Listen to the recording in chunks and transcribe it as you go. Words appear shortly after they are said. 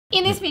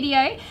In this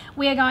video,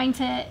 we are going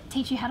to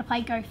teach you how to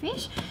play Go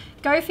Fish.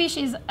 Go Fish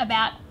is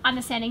about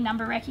understanding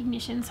number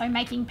recognition, so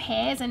making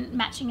pairs and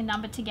matching a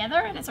number together,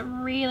 and it's a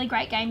really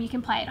great game you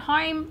can play at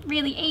home,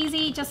 really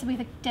easy, just with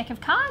a deck of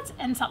cards,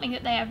 and something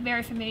that they are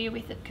very familiar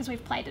with because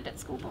we've played it at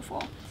school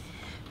before.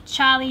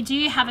 Charlie, do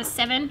you have a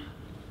 7?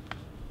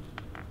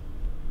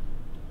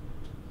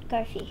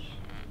 Go Fish.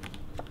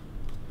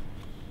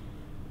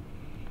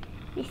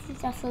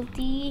 Mrs. Russell,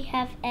 do you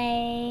have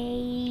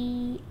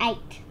a 8?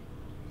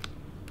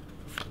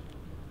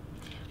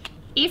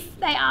 If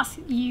they ask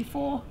you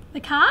for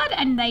the card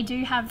and they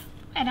do have,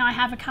 and I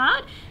have a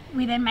card,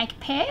 we then make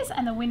pairs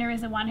and the winner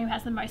is the one who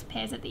has the most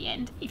pairs at the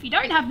end. If you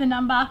don't have the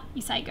number,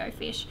 you say Go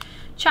Fish.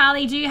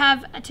 Charlie, do you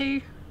have a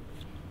 2?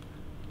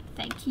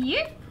 Thank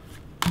you.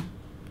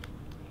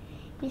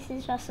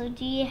 Mrs. Russell,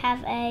 do you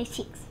have a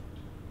 6?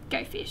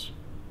 Go Fish.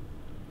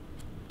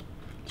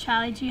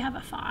 Charlie, do you have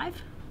a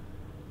 5?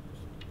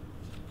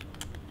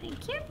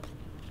 Thank you.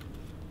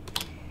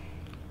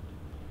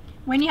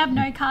 When you have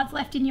no cards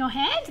left in your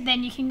hand,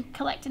 then you can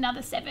collect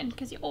another 7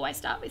 because you always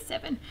start with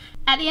 7.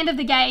 At the end of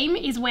the game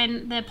is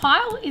when the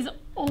pile is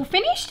all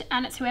finished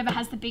and it's whoever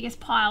has the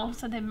biggest pile,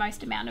 so the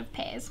most amount of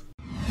pairs.